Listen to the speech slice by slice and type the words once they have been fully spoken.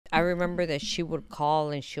I remember that she would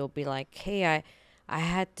call and she'll be like, "Hey, I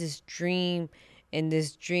had this dream, and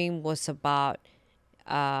this dream was about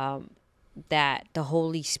um, that the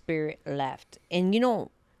Holy Spirit left." And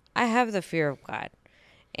I have the fear of God,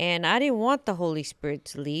 and I didn't want the Holy Spirit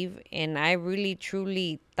to leave, and I really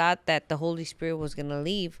truly thought that the Holy Spirit was gonna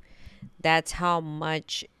leave. That's how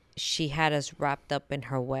much she had us wrapped up in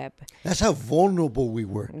her web. That's how vulnerable we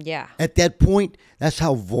were. Yeah. At that point, that's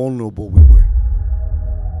how vulnerable we were.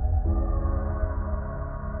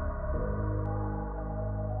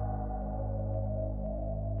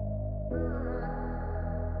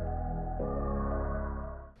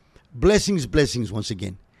 Blessings, blessings once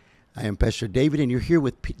again. I am Pastor David, and you're here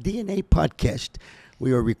with DNA Podcast.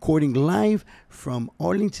 We are recording live from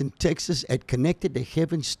Arlington, Texas at Connected to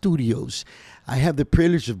Heaven Studios. I have the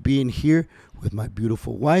privilege of being here with my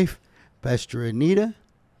beautiful wife, Pastor Anita.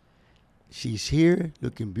 She's here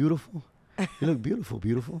looking beautiful. You look beautiful,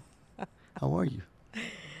 beautiful. How are you?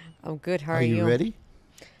 I'm good. How are you you? ready?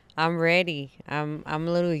 I'm ready. I'm a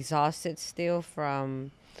little exhausted still from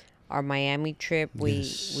our Miami trip.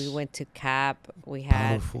 Yes. We went to Cap. We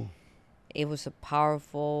had Powerful. It was a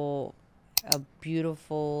powerful, a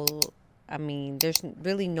beautiful. I mean, there's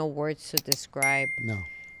really no words to describe No.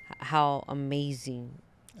 how amazing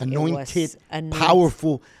Anointed, it was.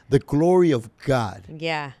 powerful, the glory of God.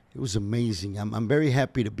 Yeah. It was amazing. I'm very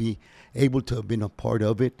happy to be able to have been a part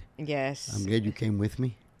of it. Yes. I'm glad you came with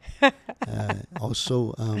me.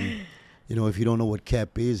 Also, if you don't know what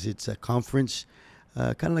CAP is, it's a conference,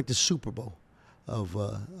 kind of like the Super Bowl of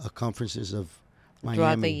conferences of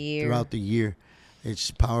Miami. Throughout the year.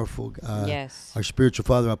 It's powerful. Yes. Our spiritual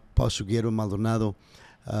father, Apostle Guillermo Maldonado.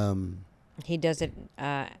 He does it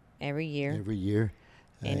every year. Every year.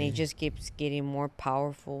 And it just keeps getting more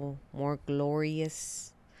powerful, more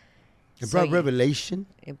glorious. It brought revelation.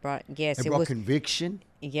 It brought, yes. It brought conviction.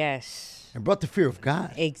 Yes. It brought the fear of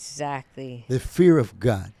God. Exactly. The fear of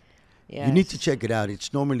God. Yes. You need to check it out.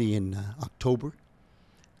 It's normally in October.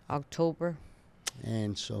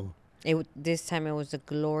 And so. This time it was the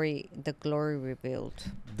glory revealed.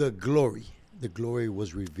 The glory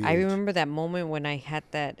was revealed. I remember that moment when I had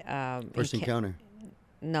that first encounter.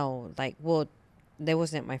 No, that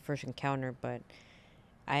wasn't my first encounter, but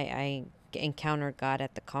I encountered God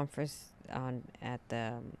at the conference at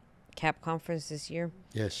the CAP conference this year.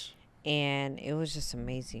 Yes. And it was just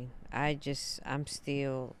amazing. I'm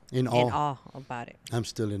still in awe about it. I'm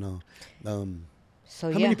still in awe. How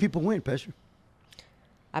many people went, Pastor?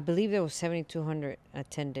 I believe there was 7,200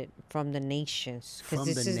 attended from the nations.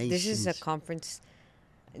 This is a conference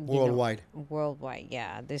worldwide. Worldwide,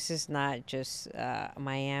 yeah. This is not just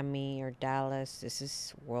Miami or Dallas. This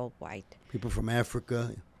is worldwide. People from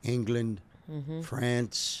Africa, England,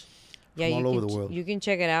 France, from all over the world. You can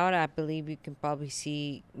check it out. I believe you can probably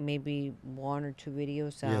see maybe one or two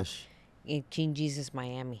videos. Yes. In King Jesus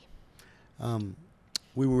Miami.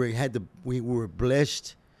 We were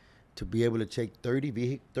blessed to be able to take 30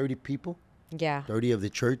 people. Yeah. 30 of the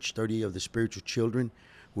church, 30 of the spiritual children.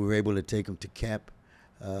 We were able to take them to CAP.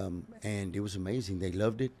 And it was amazing. They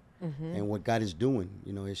loved it. And what God is doing,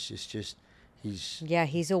 it's just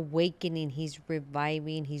he's awakening, he's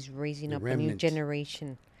reviving, he's raising up a new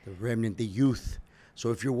generation. The remnant, the youth.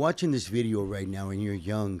 So if you're watching this video right now and you're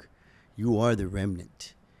young, you are the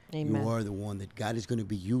remnant. Amen. You are the one that God is going to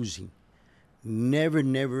be using.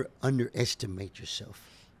 Never underestimate yourself.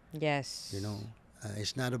 Yes.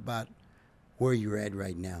 It's not about where you're at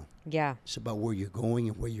right now. Yeah. It's about where you're going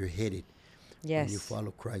and where you're headed. Yes. When you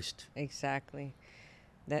follow Christ. Exactly.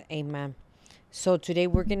 Amen. So today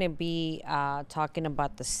we're going to be talking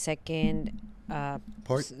about the second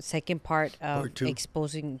part of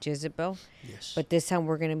exposing Jezebel. Yes. But this time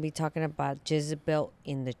we're going to be talking about Jezebel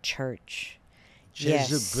in the church.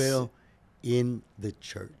 Jezebel in the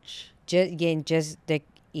church.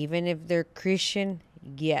 Even if they're Christian,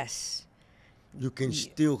 yes. You can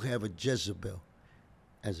still have a Jezebel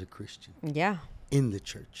as a Christian. Yeah. In the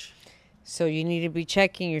church. So you need to be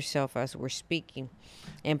checking yourself as we're speaking.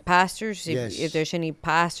 And pastors, if there's any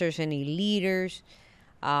pastors, any leaders,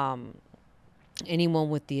 anyone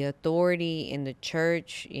with the authority in the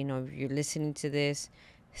church, if you're listening to this,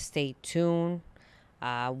 stay tuned.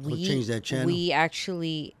 We'll change that channel. We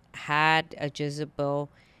actually had a Jezebel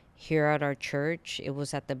here at our church. It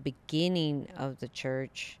was at the beginning of the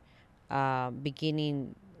church, when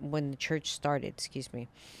the church started, excuse me.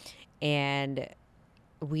 And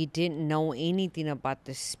we didn't know anything about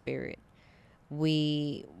the spirit.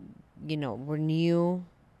 We, were new,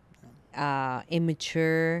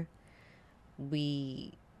 immature.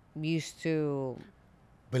 We used to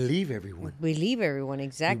believe everyone. believe everyone, And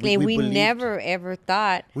exactly. And we believed. never ever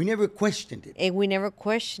thought, We never questioned it. and we never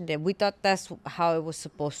questioned it. We thought that's how it was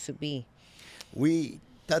supposed to be. We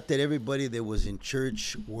thought that everybody that was in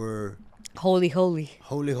church were Holy, holy.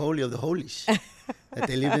 holy of the holies, that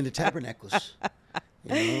they lived in the tabernacles,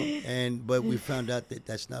 but we found out that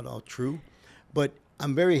that's not all true. But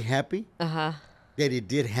I'm very happy Uh-huh. that it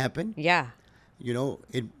did happen. Yeah,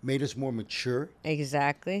 It made us more mature.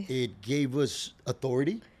 exactly. It gave us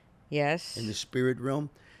authority Yes. in the spirit realm.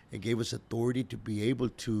 It gave us authority to be able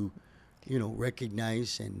to,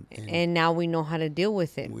 recognize and And now we know how to deal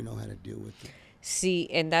with it. we know how to deal with it. See,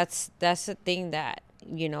 and that's the thing that,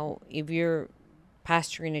 if you're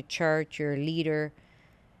pastoring a church, you're a leader,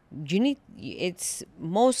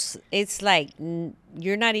 it's like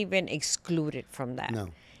you're not even excluded from that. No.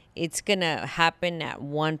 It's gonna happen at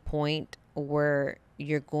one point where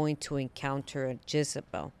you're going to encounter a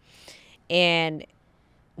Jezebel. And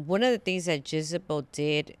one of the things that Jezebel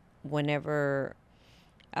did whenever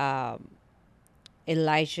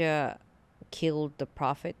Elijah killed the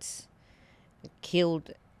prophets,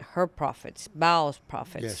 killed her prophets, Baal's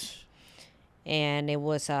prophets. Yes. And it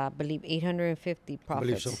was, I believe, 850 I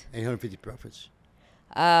believe prophets. so. 850 prophets.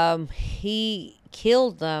 He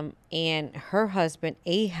killed them, and her husband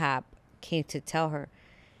Ahab came to tell her,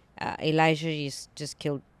 Elijah just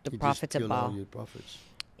killed the He just prophets of killed all Baal. your prophets.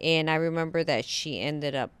 And I remember that she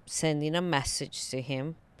ended up sending a message to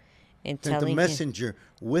him and Sent telling the him messenger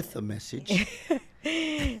with a message.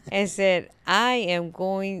 and said, I am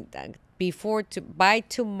going by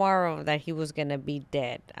tomorrow that he was gonna be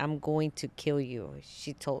dead. I'm going to kill you.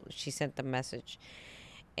 She sent the message,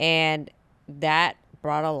 and that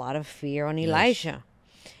brought a lot of fear on Elijah.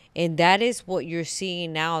 And that is what you're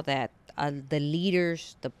seeing now, that the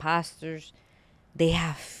leaders, the pastors, they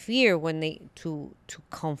have fear when they to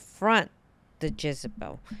confront the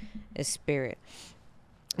Jezebel spirit.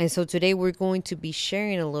 And so today we're going to be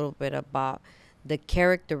sharing a little bit about the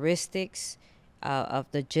characteristics of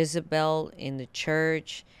the Jezebel in the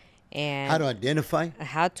church, and How to identify?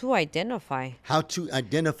 how to identify. How to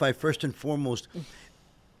identify first and foremost.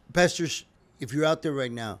 Pastors, if you're out there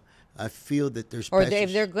right now, I feel that there's Or pastors.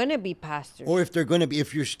 if they're going to be pastors. Or if they're going to be,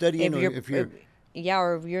 if you're studying, or if you're,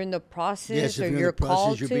 or if you're in the process, yes, if or you're in you're the process,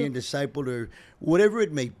 called you're to. being discipled, or whatever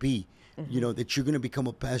it may be, that you're going to become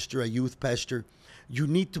a pastor, a youth pastor, you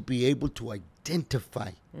need to be able to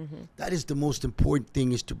identify. That is the most important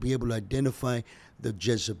thing, is to be able to identify the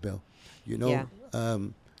Jezebel. Yeah.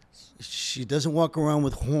 She doesn't walk around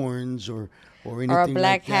with horns or anything Or a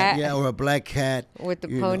black like that. hat. Yeah, or a black hat. With the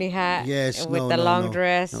pony hat. Yes, And with no, the no, long no.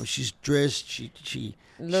 dress. No, she's dressed. She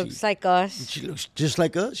Looks like us. She looks just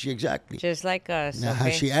like us. Exactly. Just like us. Now, how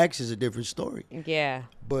Okay? she acts is a different story. Yeah.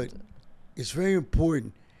 But it's very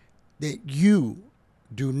important that you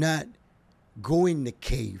do not go in the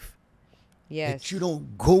cave. Yes. That you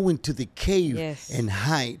don't go into the cave Yes. and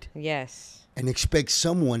hide Yes. and expect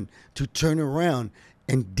someone to turn around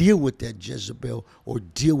and deal with that Jezebel or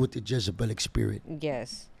deal with the Jezebelic spirit.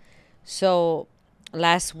 Yes. So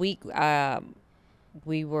last week,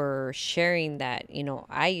 we were sharing that,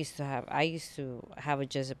 I used to have a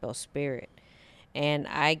Jezebel spirit, and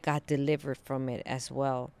I got delivered from it as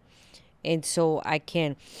well. And so I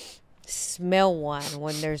can smell one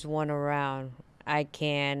when there's one around. I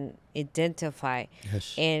can identify.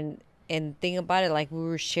 Yes. And think about it, like we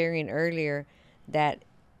were sharing earlier, that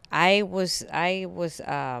I was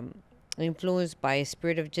influenced by a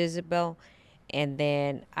spirit of Jezebel, and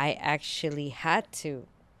then I actually had to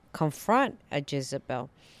confront a Jezebel.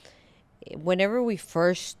 Whenever we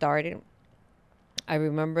first started, I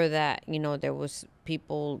remember that there was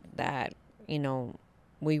people that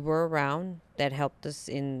we were around that helped us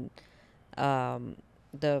in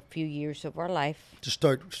the few years of our life. To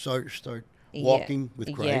start walking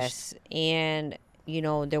with Christ. Yes. And,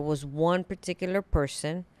 there was one particular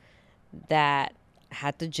person that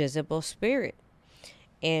had the Jezebel spirit.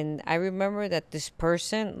 And I remember that this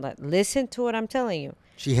person, listen to what I'm telling you.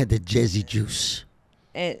 She had the Jezzy juice.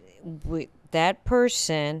 That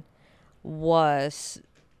person was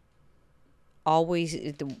always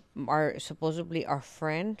supposedly our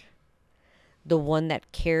friend, the one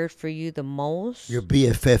that cared for you the most, Your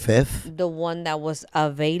BFFF. the one that was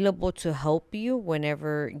available to help you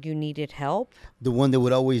whenever you needed help, The one that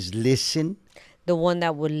would always listen. the one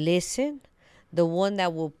that would listen, the one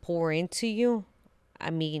that will pour into you. I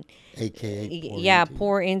mean, AKA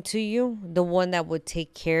pour into you, the one that would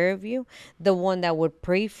take care of you, the one that would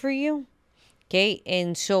pray for you. Okay.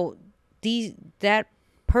 And so that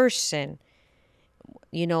person,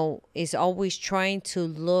 is always trying to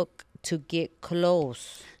look to get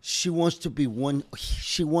close. She wants to be one.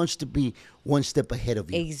 She wants to be one step ahead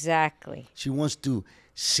of you. Exactly. She wants to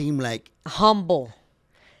seem like. Humble.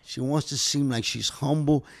 She wants to seem like she's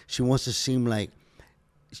humble. She wants to seem like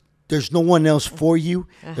there's no one else for you.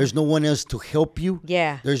 There's no one else to help you.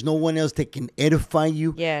 Yeah. There's no one else that can edify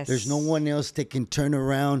you. Yes. There's no one else that can turn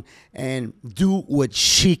around and do what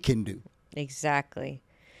she can do. Exactly.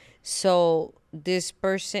 So this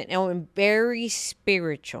person, and very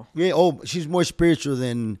spiritual. Yeah. Oh, she's more spiritual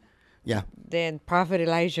than, yeah. Than Prophet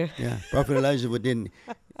Elijah. Yeah. Prophet Elijah, but then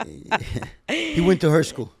he went to her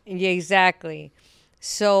school. Yeah, exactly.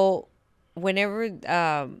 So whenever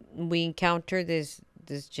we encounter this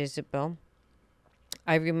Jezebel,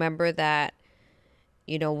 I remember that,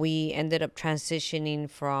 we ended up transitioning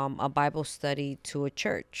from a Bible study to a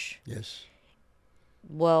church. Yes.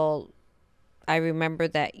 Well, I remember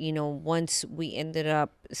that, once we ended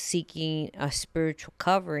up seeking a spiritual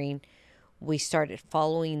covering, we started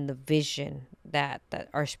following the vision that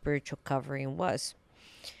our spiritual covering was.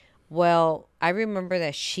 Well, I remember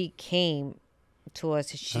that she came to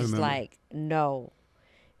us and she's like, no.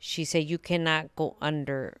 She said, you cannot go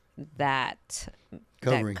under that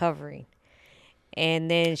covering.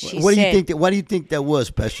 And then she what said, why do you think that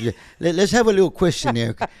was, Pastor? Let's have a little question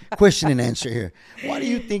and answer here. Why do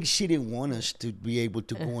you think she didn't want us to be able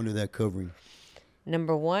to go under that covering?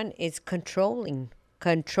 Number one is controlling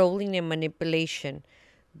and manipulation.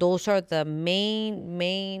 Those are the main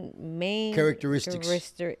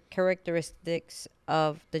characteristics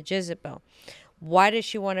of the Jezebel. Why does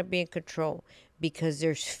she want to be in control? Because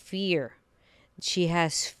there's fear. She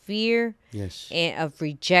has fear of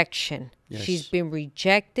rejection. Yes. She's been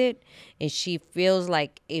rejected, and she feels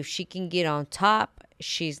like if she can get on top,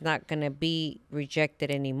 she's not going to be rejected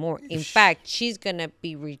anymore. In fact, she's going to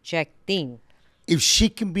be rejecting. If she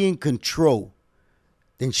can be in control,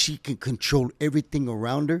 then she can control everything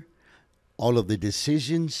around her, all of the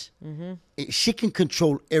decisions. Mm-hmm. She can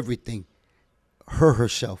control everything,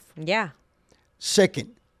 herself. Yeah.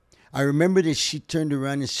 Second, I remember that she turned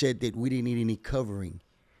around and said that we didn't need any covering.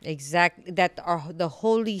 Exactly. That the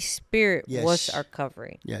Holy Spirit was our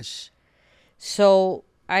covering. Yes. So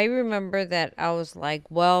I remember that I was like,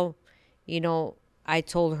 well, I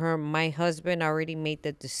told her my husband already made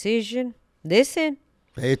the decision. Listen.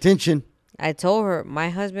 Pay attention. I told her my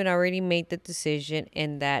husband already made the decision,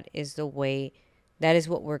 and that is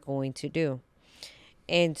what we're going to do.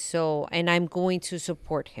 And I'm going to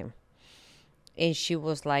support him. And she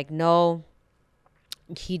was like, no,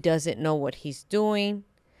 he doesn't know what he's doing.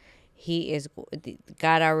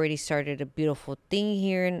 God already started a beautiful thing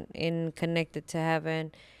here in Connected to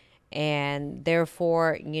Heaven. And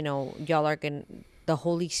therefore, y'all are the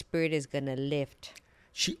Holy Spirit is going to lift.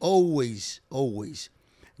 She always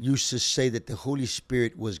used to say that the Holy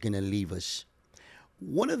Spirit was going to leave us.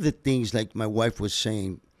 One of the things, like my wife was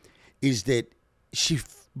saying, is that she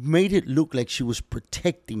made it look like she was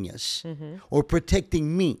protecting us or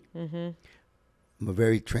protecting me. Mm-hmm. I'm a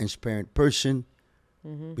very transparent person.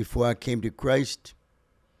 Mm-hmm. Before I came to Christ,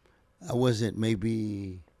 I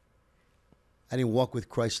didn't walk with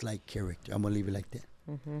Christ-like character. I'm going to leave it like that.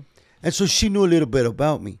 Mm-hmm. And so she knew a little bit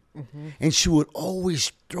about me. Mm-hmm. And she would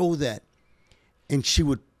always throw that. And she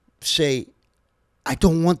would say, I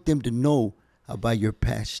don't want them to know about your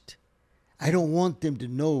past. I don't want them to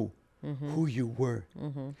know who you were.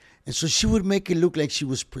 Mm-hmm. And so she would make it look like she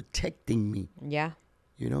was protecting me. Yeah.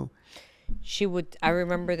 I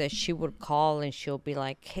remember that she would call and she'll be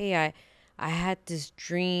like, hey, I had this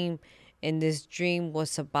dream, and this dream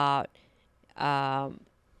was about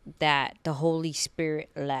that the Holy Spirit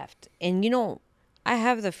left. And I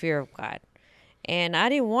have the fear of God, and I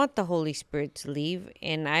didn't want the Holy Spirit to leave,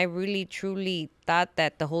 and I really truly thought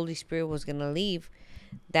that the Holy Spirit was going to leave.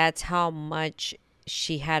 That's how much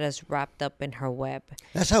she had us wrapped up in her web.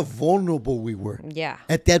 That's how vulnerable we were. Yeah.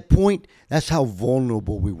 At that point, that's how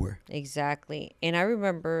vulnerable we were. Exactly. And I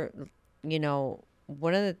remember,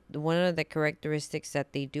 one of the characteristics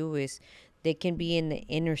that they do is they can be in the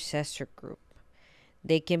intercessor group.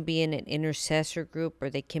 They can be in an intercessor group,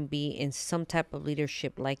 or they can be in some type of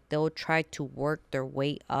leadership. Like, they'll try to work their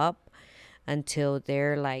way up until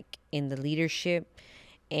they're like in the leadership.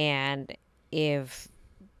 And if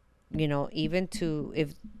they'll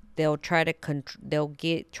try to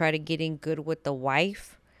try to get in good with the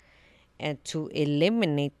wife, and to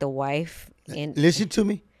eliminate the wife. And listen to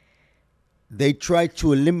me. They try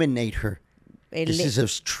to eliminate her. This is a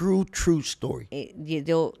true story.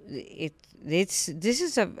 This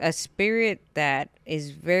is a spirit that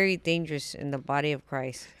is very dangerous in the body of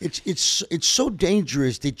Christ. It's so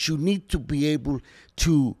dangerous that you need to be able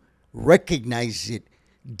to recognize it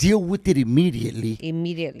deal with it immediately.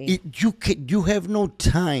 Immediately. You have no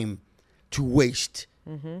time to waste,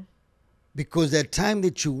 because that time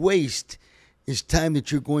that you waste is time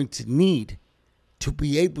that you're going to need to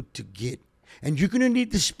be able to get. And you're going to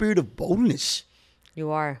need the spirit of boldness.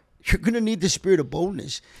 You are. You're going to need the spirit of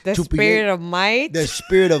boldness. The spirit of might. The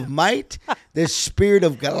spirit of might. The spirit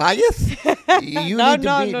of Goliath. You No, need to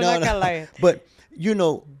no, be, no, not Goliath. But,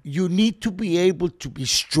 you need to be able to be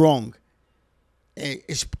strong.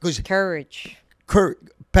 It's because Courage.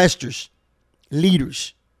 pastors,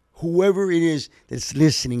 leaders, whoever it is that's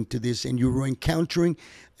listening to this, and you're encountering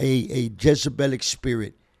a Jezebelic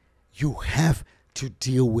spirit, you have to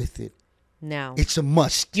deal with it. Now. It's a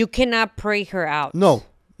must. You cannot pray her out. No.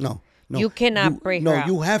 You cannot pray her out.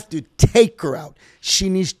 No, you have to take her out. She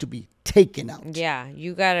needs to be taken out. Yeah,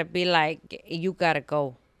 you gotta be like, you gotta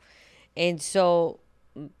go. And so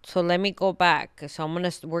let me go back. So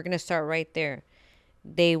we're gonna start right there.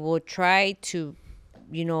 They will try to,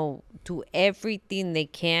 do everything they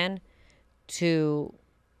can to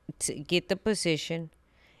get the position,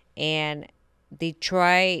 and they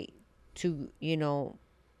try to,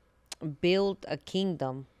 build a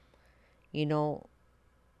kingdom,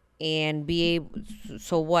 and be able,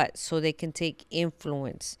 so what? So they can take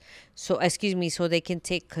influence. So they can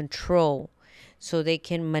take control, so they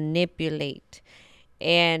can manipulate.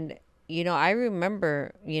 And, I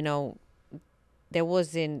remember, there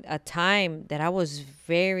was in a time that I was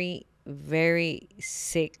very, very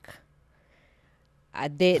sick.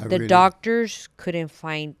 The doctors couldn't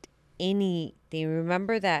find anything.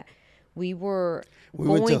 Remember that we went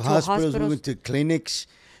to hospitals, we went to clinics.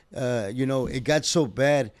 It got so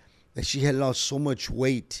bad that she had lost so much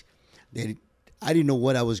weight that I didn't know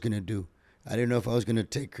what I was going to do. I didn't know if I was going to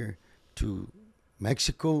take her to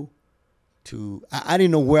Mexico. I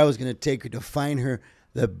didn't know where I was going to take her to find her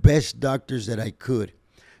the best doctors that I could.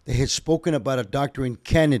 They had spoken about a doctor in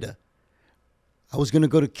Canada. I was going to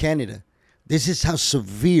go to Canada. This is how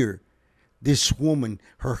severe this woman,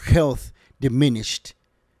 her health diminished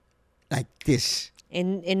like this.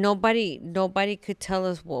 And nobody could tell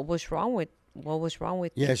us what was wrong with me.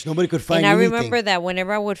 Yes, nobody could find anything. anything. I remember that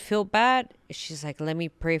whenever I would feel bad, she's like, let me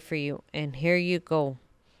pray for you. And here you go,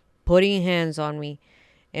 putting hands on me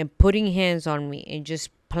and just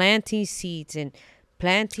planting seeds and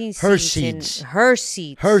planting her seeds. Seeds. Her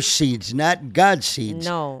seeds. Her seeds, not God's seeds.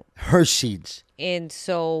 No. Her seeds. And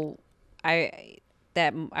so I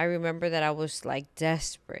remember that I was like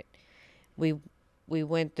desperate. We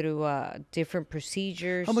went through different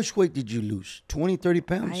procedures. How much weight did you lose? 20, 30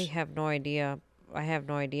 pounds? I have no idea,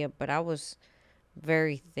 but I was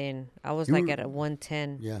very thin. I was at a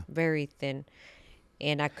 110. Yeah. Very thin.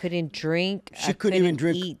 And I couldn't drink. She couldn't even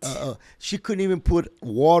drink. Eat. She couldn't even put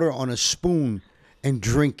water on a spoon and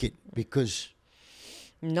drink it because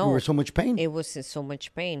you were in so much pain. It was in so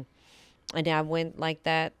much pain. And I went like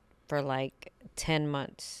that for like 10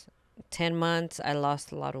 months. 10 months, I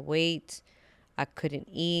lost a lot of weight. I couldn't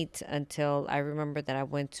eat until I remember that I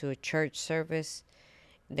went to a church service.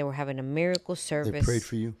 They were having a miracle service. They prayed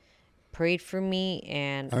for you? Prayed for me,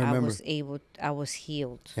 and I was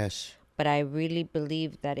healed. Yes. But I really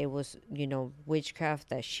believe that it was, witchcraft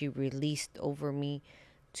that she released over me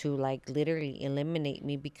to like literally eliminate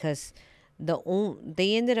me, because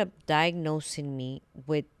they ended up diagnosing me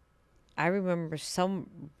with, I remember,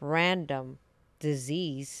 some random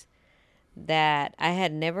disease that I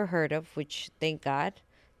had never heard of, which thank God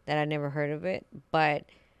that I never heard of it. But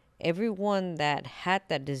everyone that had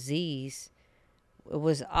that disease, it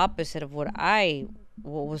was opposite of what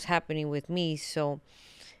was happening with me. So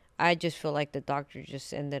I just feel like the doctor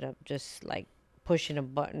just ended up just like pushing a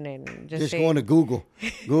button and just going to Google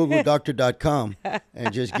doctor.com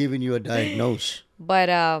and just giving you a diagnosis. But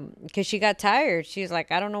because she got tired, she's like,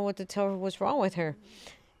 I don't know what to tell her what's wrong with her.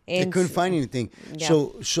 And they couldn't find anything. Yeah.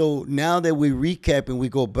 So now that we recap and we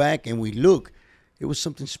go back and we look, it was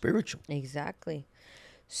something spiritual. Exactly.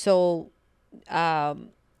 So I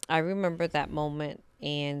remember that moment.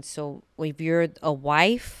 And so if you're a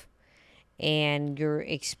wife and you're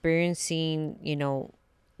experiencing,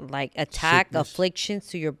 like afflictions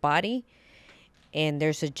to your body, and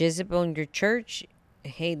there's a Jezebel in your church,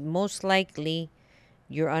 hey, most likely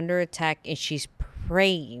you're under attack and she's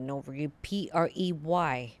praying over you. Prey.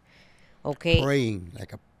 Okay. Praying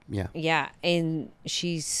like yeah. Yeah, and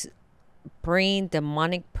she's praying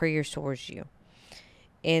demonic prayers towards you.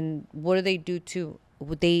 And what do they do too?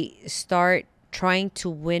 They start trying to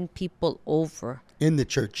win people over in the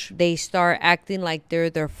church. They start acting like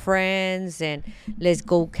they're their friends, and let's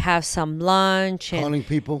go have some lunch, and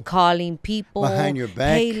calling people behind your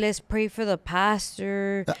back. Hey, let's pray for the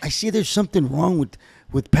pastor. I see there's something wrong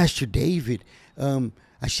with Pastor David.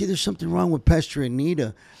 I see there's something wrong with Pastor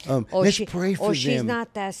Anita. Let's pray for or them. she's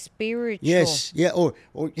not that spiritual. Yes, yeah, or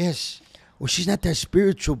yes, or she's not that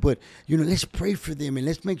spiritual. But let's pray for them and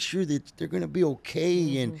let's make sure that they're gonna be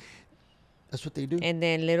okay. And that's what they do. And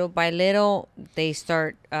then little by little, they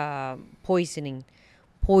start poisoning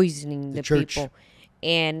the church. people.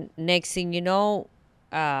 And next thing you know,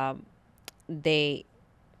 they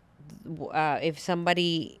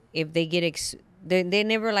if they get they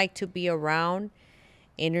never like to be around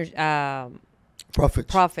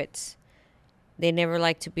Prophets. prophets. They never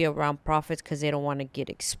like to be around prophets because they don't want to get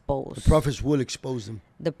exposed. The prophets will expose them.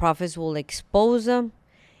 The prophets will expose them,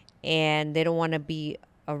 and they don't want to be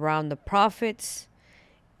around the prophets.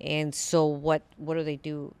 And so what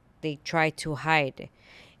do? They try to hide.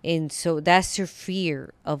 And so that's their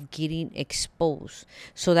fear of getting exposed.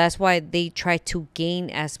 So that's why they try to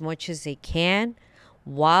gain as much as they can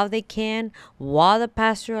while the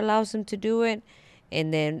pastor allows them to do it.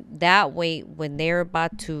 And then that way, when they're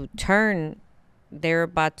about to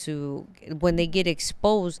when they get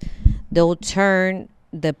exposed, they'll turn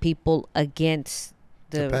the people against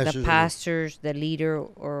the pastors, the leader,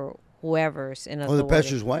 or whoever's in authority. Or the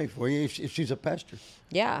pastor's wife, or if she's a pastor.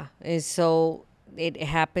 Yeah. And so it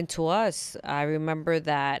happened to us. I remember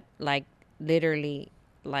that, like, literally,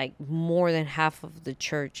 like, more than half of the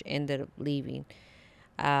church ended up leaving.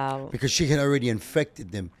 Because she had already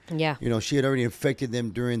infected them. Yeah. She had already infected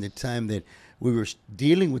them during the time that we were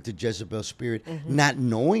dealing with the Jezebel spirit, not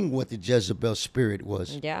knowing what the Jezebel spirit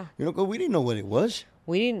was. Yeah. Because we didn't know what it was.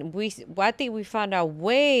 I think we found out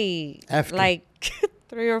way after, like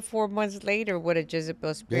 3 or 4 months later, what a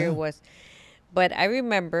Jezebel spirit was. But I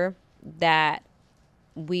remember that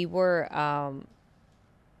we were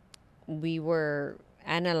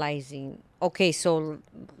analyzing. Okay, so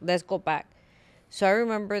let's go back. So I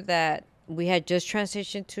remember that we had just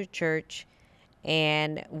transitioned to church,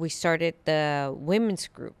 and we started the women's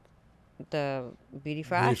group, the Beauty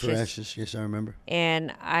for Ashes. Yes, I remember.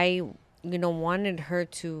 And I, wanted her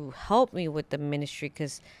to help me with the ministry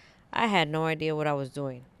because I had no idea what I was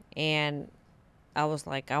doing. And I was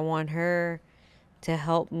like, I want her to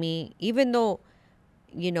help me, even though,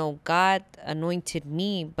 God anointed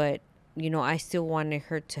me, but, I still wanted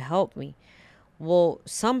her to help me. Well,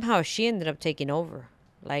 somehow she ended up taking over.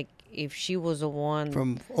 Like, if she was the one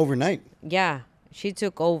from overnight. Yeah, she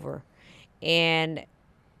took over. And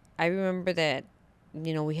I remember that,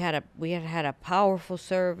 we had a powerful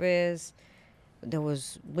service. There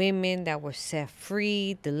was women that were set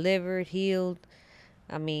free, delivered, healed.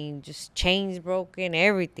 I mean, just chains broken,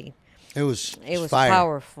 everything. It was fire.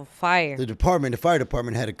 Powerful fire. The fire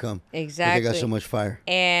department had to come. Exactly. They got so much fire.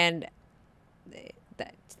 And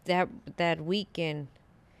that weekend,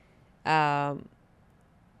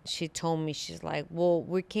 she told me, she's like, well,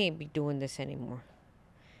 we can't be doing this anymore.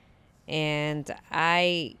 And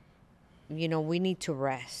we need to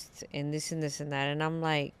rest and this and this and that. And I'm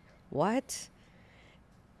like, what?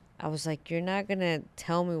 I was like, you're not going to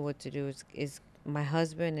tell me what to do. It's my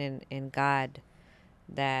husband and God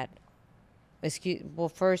that,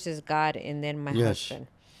 first is God and then my husband.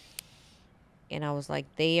 And I was like,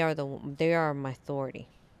 they are my authority.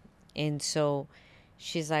 And so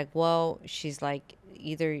she's like,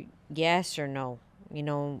 either yes or no,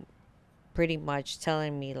 pretty much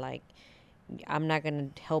telling me, like, I'm not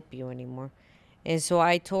going to help you anymore. And so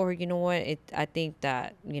I told her, you know what, I think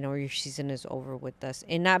that, your season is over with us.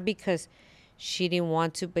 And not because she didn't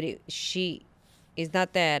want to, but it's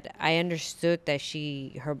not that I understood that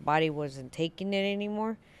her body wasn't taking it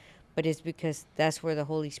anymore, but it's because that's where the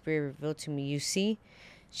Holy Spirit revealed to me. You see,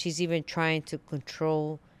 she's even trying to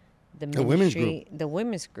control the ministry, the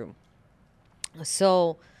women's group.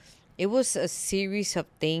 So it was a series of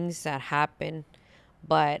things that happened.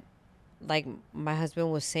 But like my husband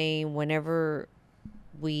was saying, whenever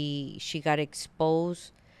she got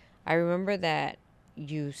exposed, I remember that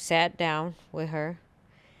you sat down with her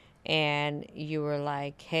and you were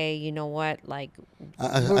like, hey, you know what? Like,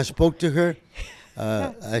 I spoke to her.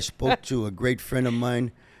 I spoke to a great friend of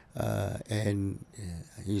mine, and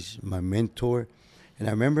he's my mentor. And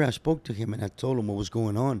I remember I spoke to him and I told him what was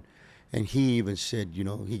going on. And he even said,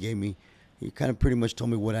 he kind of pretty much told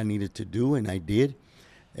me what I needed to do, and I did.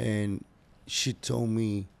 And he told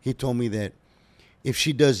me that if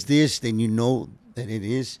she does this, then that it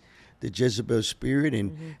is the Jezebel spirit.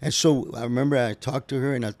 And so I remember I talked to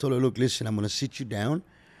her and I told her, look, listen, I'm going to sit you down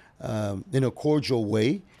in a cordial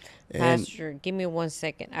way. Pastor, give me 1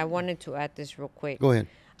 second. I wanted to add this real quick. Go ahead.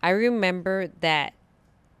 I remember that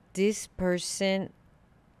this person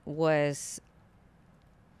was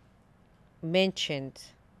mentioned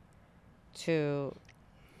to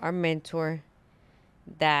our mentor,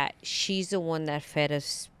 that she's the one that fed us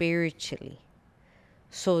spiritually.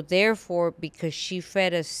 So therefore, because she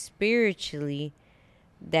fed us spiritually,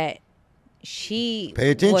 that she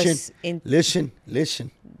Pay attention. was in. Listen,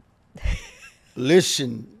 listen,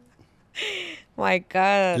 listen, My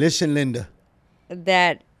God, listen, Linda.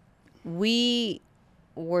 that we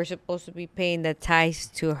were supposed to be paying the tithes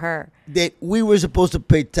to her That we were supposed to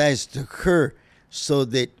pay tithes to her, so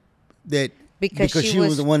that because she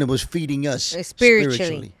was the one that was feeding us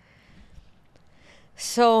spiritually.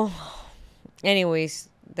 So, anyways,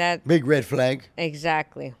 that Big red flag.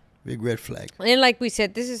 exactly. Big red flag. And like we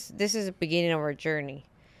said, this is the beginning of our journey.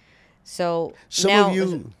 So Some now, of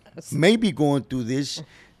you may be going through this.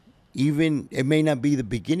 Even it may not be the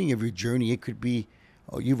beginning of your journey. It could be,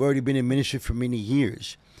 oh, you've already been in ministry for many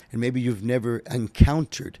years, and maybe you've never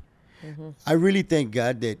encountered. I really thank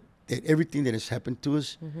God that everything that has happened to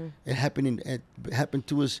us, it happened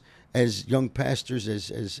to us as young pastors,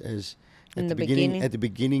 as In the beginning. at the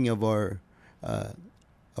beginning of our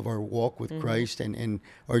walk with Christ and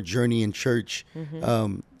our journey in church.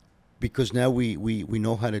 Because now we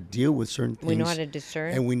know how to deal with certain things. we know how to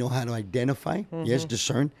discern. And we know how to identify. Yes,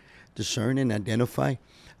 discern and identify.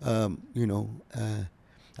 As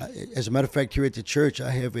a matter of fact, here at the church, I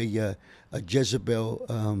have a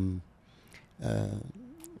Jezebel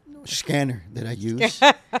scanner that I use.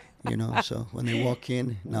 So when they walk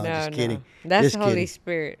in, no, just kidding. That's Just the Holy kidding.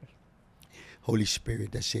 Spirit. Holy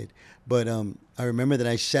Spirit, that's it. But I remember that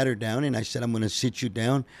I sat her down and I said, I'm going to sit you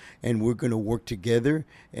down and we're going to work together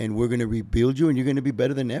and we're going to rebuild you and you're going to be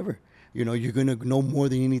better than ever. You're going to know more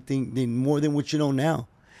than anything, more than what you know now.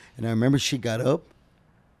 And I remember she got up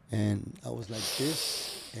and I was like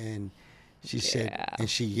this. And she said, and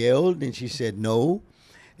she yelled and she said, no.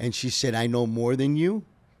 And she said, I know more than you.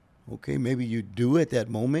 Okay, maybe you do at that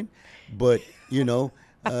moment, but we're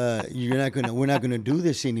not going to do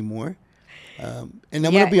this anymore. And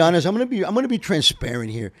I'm going to be honest. I'm going to be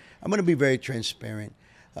transparent here. I'm going to be very transparent.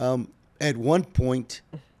 At one point,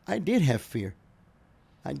 I did have fear.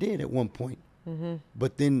 I did at one point.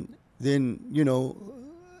 But then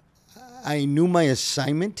I knew my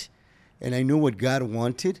assignment, and I knew what God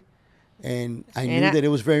wanted, and I knew that it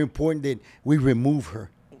was very important that we remove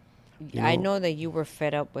her. I know that you were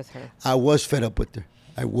fed up with her. I was fed up with her.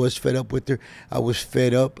 I was fed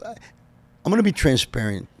up. I'm going to be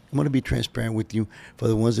transparent. I'm going to be transparent with you for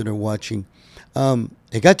the ones that are watching.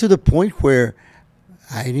 It got to the point where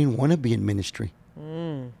I didn't want to be in ministry.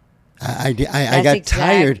 I got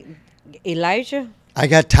tired. Elijah? I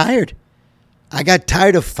got tired. I got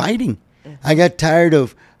tired of fighting. I got tired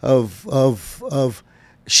of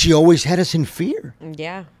she always had us in fear.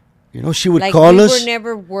 Yeah. She would Like call we us. were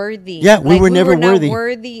never worthy. Yeah, we were never worthy. Not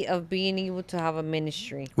worthy of being able to have a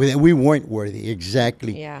ministry. We weren't worthy,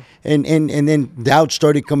 exactly. Yeah. And then doubt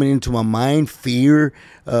started coming into my mind, fear,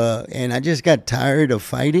 and I just got tired of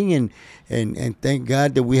fighting. And thank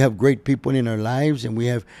God that we have great people in our lives, and we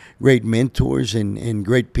have great mentors and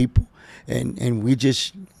great people. And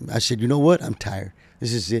I said, you know what? I'm tired.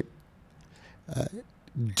 This is it.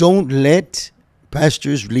 Don't let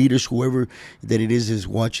pastors, leaders, whoever that it is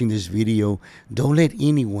watching this video, don't let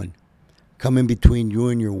anyone come in between you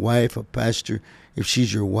and your wife, a pastor, if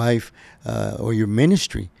she's your wife, or your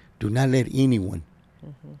ministry. Do not let anyone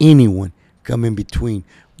come in between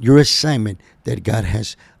your assignment that God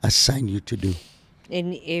has assigned you to do.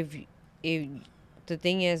 And if the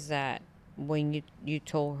thing is that when you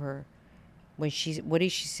told her, what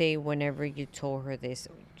did she say whenever you told her this,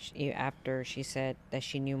 after she said that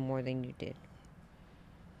she knew more than you did?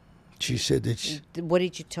 She said that. What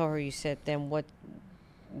did you tell her? You said, then what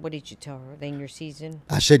did you tell her? Then your season?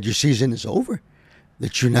 I said, your season is over.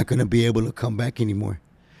 That you're not going to be able to come back anymore.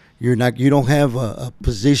 You don't have a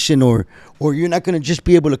position, or you're not going to just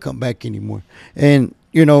be able to come back anymore. And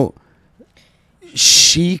I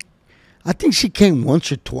think she came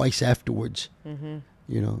once or twice afterwards. And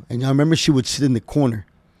I remember she would sit in the corner,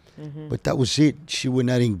 but that was it. She would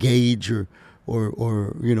not engage or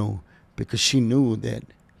because she knew that.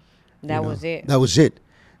 That was it. That was it.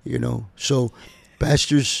 So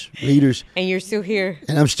pastors, leaders. And you're still here.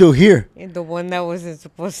 And I'm still here. And the one that wasn't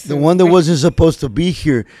supposed to. The one that wasn't supposed to be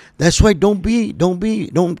here. That's why don't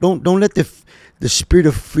let the spirit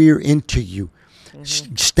of fear into you.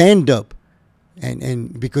 Stand up,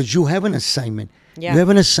 and because you have an assignment. Yeah. You have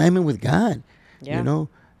an assignment with God. Yeah.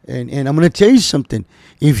 And I'm going to tell you something.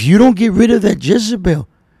 If you don't get rid of that Jezebel,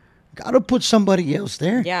 God will put somebody else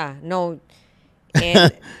there. Yeah. No.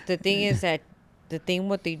 And the thing is that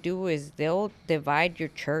what they do is they'll divide your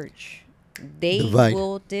church. They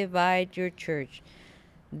will divide your church.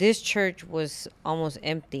 this church was almost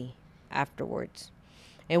empty afterwards.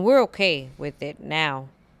 And we're okay with it now.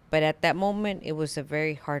 But at that moment, it was a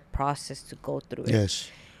very hard process to go through it. Yes.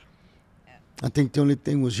 I think the only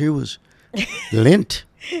thing was here was Lent.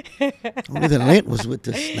 Only the Lent was with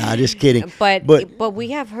us. Nah, just kidding. But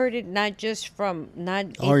we have heard it not just from not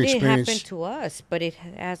our it didn't happen experience. to us, but it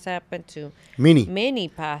has happened to Many.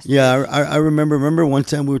 pastors. Yeah, I remember one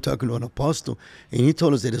time we were talking to an apostle, and he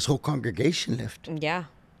told us that his whole congregation left. Yeah.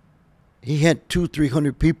 He had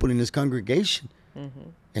 200-300 people in his congregation,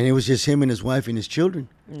 and it was just him and his wife and his children.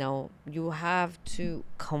 No, you have to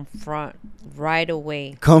confront right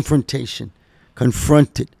away. Confrontation,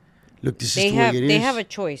 confront it. Look, this They is the have way it is. they have a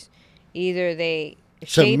choice. Either they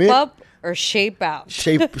Submit. shape up or shape out.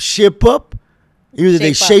 Ship up. Either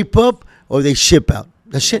they shape up or they ship out.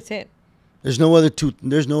 That's it. There's no other thing.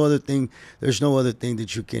 There's no other thing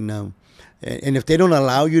that you can. And if they don't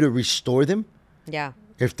allow you to restore them, Yeah.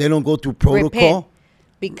 if they don't go through protocol, Repent.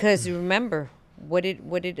 Because remember, what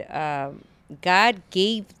did God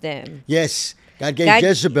gave them? yes, God gave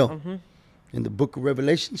Jezebel in the book of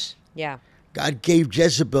Revelations. Yeah. God gave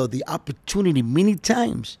Jezebel the opportunity many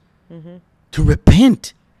times to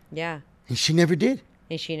repent, Yeah. and she never did.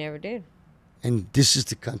 And she never did. And this is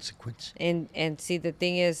the consequence. And see, the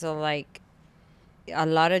thing is, like, a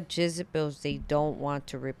lot of Jezebels, they don't want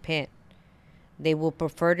to repent. They will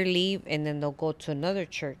prefer to leave, and then they'll go to another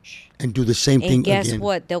church. And do the same thing And guess again.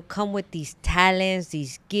 what? They'll come with these talents,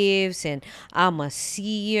 these gifts, and I'm a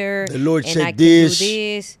seer. The Lord and said I can this. do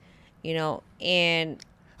this, and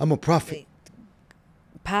I'm a prophet.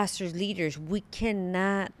 pastors, leaders, we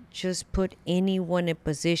cannot just put anyone in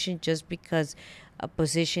position just because a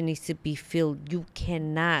position needs to be filled. You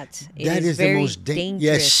cannot. That is the very most dangerous.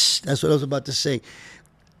 Yes, that's what I was about to say.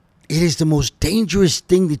 It is the most dangerous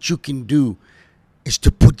thing that you can do is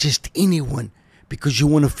to put just anyone because you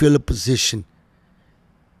want to fill a position.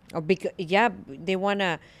 Or because they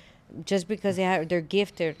wanna just because they're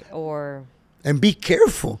gifted or. And be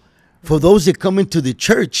careful for those that come into the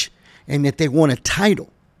church and that they want a title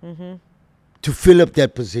to fill up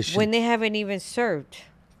that position. When they haven't even served.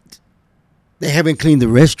 They haven't cleaned the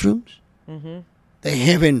restrooms. They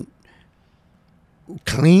haven't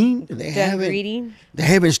cleaned. They Done haven't. greeting. They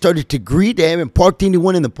haven't started to greet. They haven't parked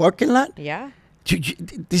anyone in the parking lot. Yeah.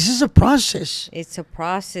 This is a process. It's a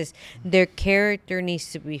process. Their character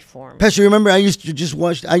needs to be formed. Pastor, remember I used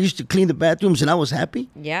to clean the bathrooms and I was happy?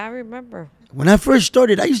 Yeah, I remember. When I first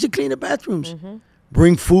started, I used to clean the bathrooms.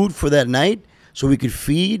 Bring food for that night so we could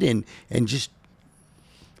feed and just...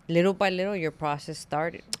 Little by little, your process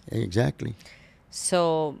started. Exactly.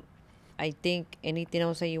 So, I think anything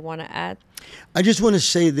else that you want to add? I just want to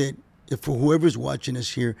say that for whoever's watching us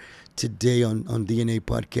here today on DNA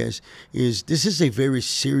Podcast, this is a very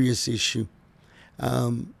serious issue.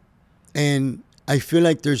 And I feel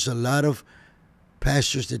like there's a lot of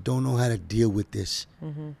pastors that don't know how to deal with this.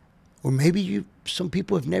 Or maybe some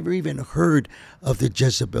people have never even heard of the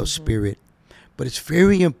Jezebel spirit. But it's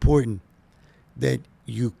very important that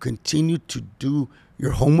you continue to do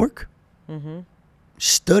your homework.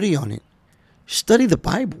 Study on it. Study the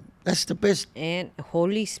Bible. That's the best. And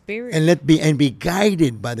Holy Spirit. And be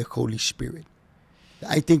guided by the Holy Spirit.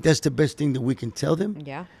 I think that's the best thing that we can tell them.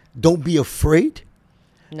 Yeah. Don't be afraid.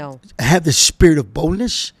 No. Have the spirit of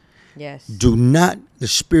boldness. Yes. Do not the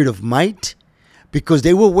spirit of might, because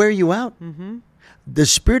they will wear you out. The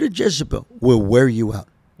spirit of Jezebel will wear you out.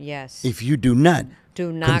 Yes. If you do not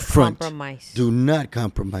compromise. Do not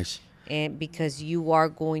compromise. And because you are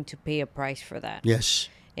going to pay a price for that. Yes.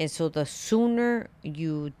 And so the sooner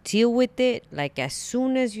you deal with it, like as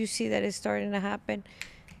soon as you see that it's starting to happen,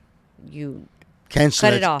 you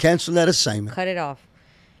cut it off. Cancel that assignment. Cut it off.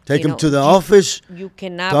 Take them to the office. You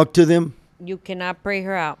cannot talk to them. You cannot pray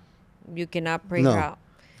her out. You cannot pray her out.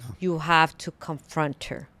 No. You have to confront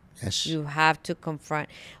her. Yes. You have to confront.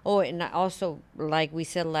 Oh, and also, like we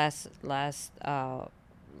said last podcast,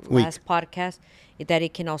 that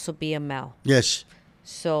it can also be a male. Yes.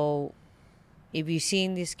 So, if you've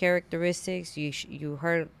seen these characteristics, you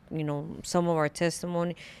heard, some of our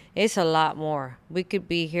testimony. It's a lot more. We could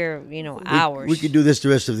be here, hours. We could do this the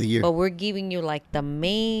rest of the year. But we're giving you like the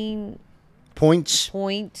main points,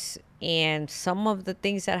 and some of the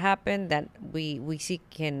things that happen that we see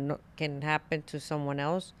can happen to someone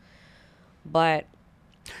else. But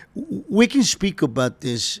we can speak about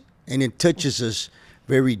this, and it touches us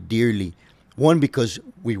very dearly. One, because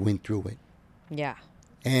we went through it. Yeah.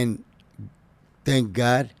 And thank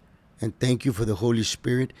God and thank you for the Holy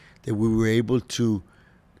Spirit that we were able to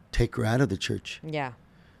take her out of the church. Yeah.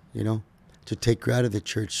 To take her out of the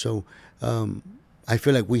church. So I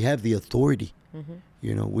feel like we have the authority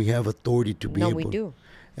We have authority to be No, able. we do.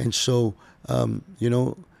 And so,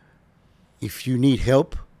 if you need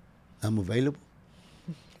help, I'm available.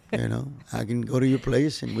 I can go to your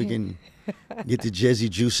place and we can get the Jezzy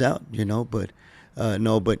juice out. But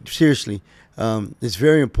no, but seriously, it's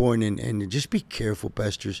very important, and just be careful,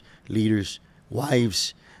 pastors, leaders,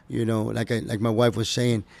 wives. Like my wife was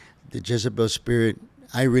saying, the Jezebel spirit.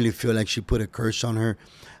 I really feel like she put a curse on her,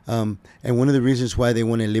 and one of the reasons why they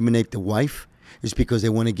want to eliminate the wife is because they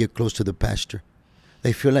want to get close to the pastor.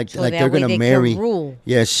 They feel like they're going to marry. Can rule.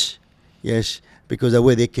 Yes, because that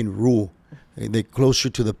way they can rule. They're closer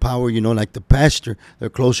to the power, like the pastor. They're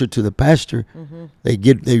closer to the pastor. Mm-hmm.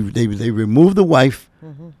 They remove the wife.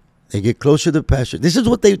 Mm-hmm. They get closer to the pastor. This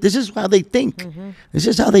is how they think. Mm-hmm. This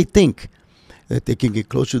is how they think, that they can get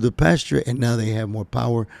closer to the pastor, and now they have more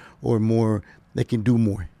power, or more, they can do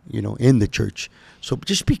more, in the church. So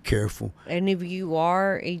just be careful. And if you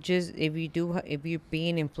are if you're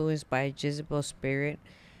being influenced by a Jezebel spirit,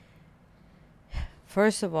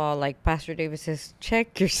 first of all, like Pastor David says,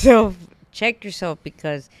 check yourself,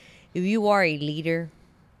 because if you are a leader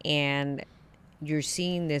and you're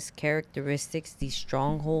seeing these characteristics, these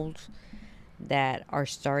strongholds that are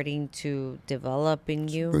starting to develop in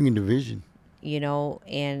you, Bringing division.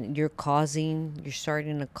 And you're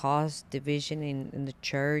starting to cause division in the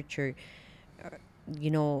church, or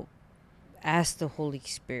ask the Holy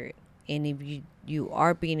Spirit. And if you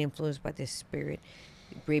are being influenced by this spirit,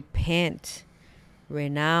 repent,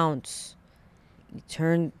 renounce,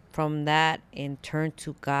 turn from that and turn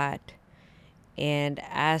to God, and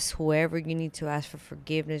ask whoever you need to ask for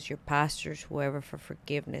forgiveness, your pastors, whoever, for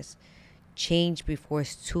forgiveness. Change before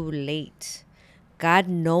it's too late. God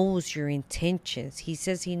knows your intentions. He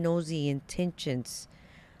says he knows the intentions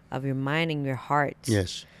of your mind and your heart.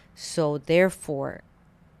 Yes. So therefore,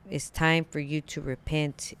 it's time for you to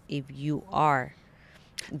repent if you are.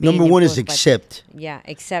 Number one is accept.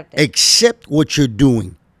 Accept it. Accept what you're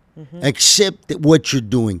doing. Mm-hmm. Accept what you're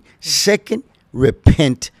doing. Mm-hmm. Second,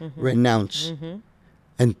 repent, renounce. Mm-hmm.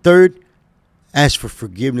 And third, ask for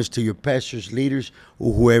forgiveness to your pastors, leaders,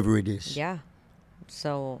 or whoever it is. Yeah.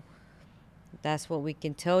 So that's what we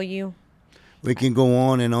can tell you. We can go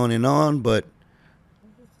on and on and on, but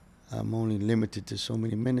I'm only limited to so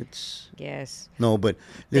many minutes. Yes. No, but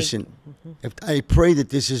listen, if I pray that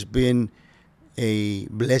this has been a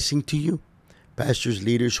blessing to you, pastors,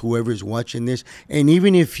 leaders, whoever is watching this, and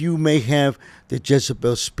even if you may have the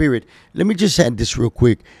Jezebel spirit, let me just add this real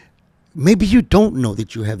quick. Maybe you don't know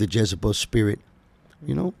that you have the Jezebel spirit,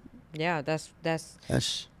 Yeah,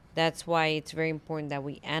 that's why it's very important that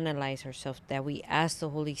we analyze ourselves, that we ask the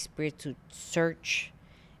Holy Spirit to search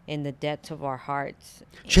in the depths of our hearts.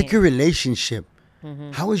 Check your relationship.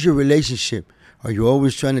 Mm-hmm. How is your relationship? Are you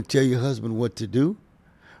always trying to tell your husband what to do?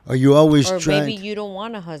 Are you always trying? Or maybe you don't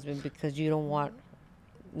want a husband because you don't want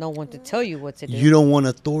no one to tell you what to do. You don't want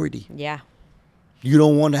authority. Yeah. You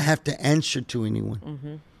don't want to have to answer to anyone.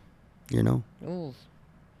 Mm-hmm. Ooh.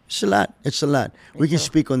 It's a lot. It's a lot. We can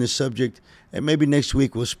speak on this subject, and maybe next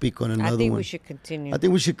week we'll speak on another one. I think we should continue. I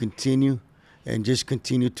think we should continue and just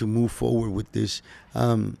continue to move forward with this.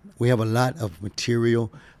 We have a lot of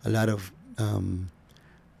material, a lot of...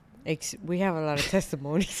 we have a lot of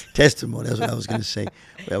testimonies. Testimony, that's what I was going to say.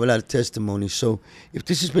 We have a lot of testimonies. So if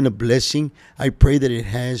this has been a blessing, I pray that it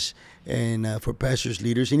has, and for pastors,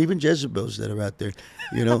 leaders, and even Jezebels that are out there,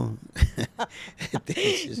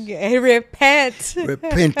 Repent.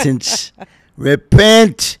 Repentance.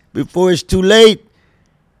 Repent before it's too late.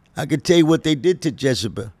 I can tell you what they did to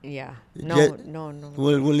Jezebel. Yeah. No.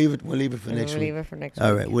 We'll leave it. We'll leave it for next week. We'll leave it for next week.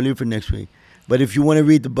 All right. We'll leave it for next week. But if you want to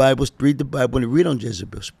read the Bible and read on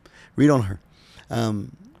Jezebel. Read on her.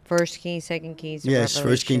 First Kings, Second Kings. Yes,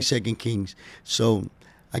 First Kings, Second Kings. So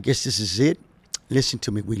I guess this is it. Listen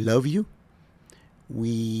to me. We love you.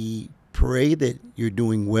 We pray that you're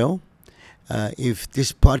doing well. If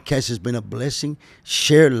this podcast has been a blessing,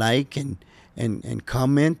 share, like, and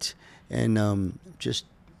comment, and just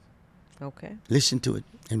listen to it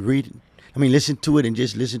and read it. Listen to it and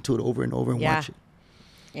just listen to it over and over and watch it.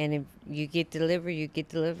 And if you get delivered, you get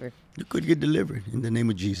delivered. You could get delivered in the name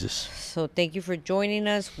of Jesus. So thank you for joining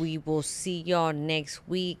us. We will see y'all next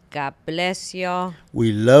week. God bless y'all.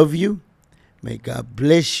 We love you. May God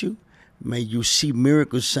bless you. May you see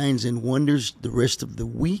miracles, signs, and wonders the rest of the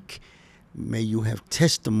week. May you have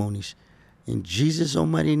testimonies. In Jesus'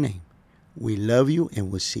 almighty name, we love you, and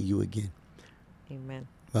we'll see you again. Amen.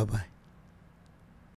 Bye-bye.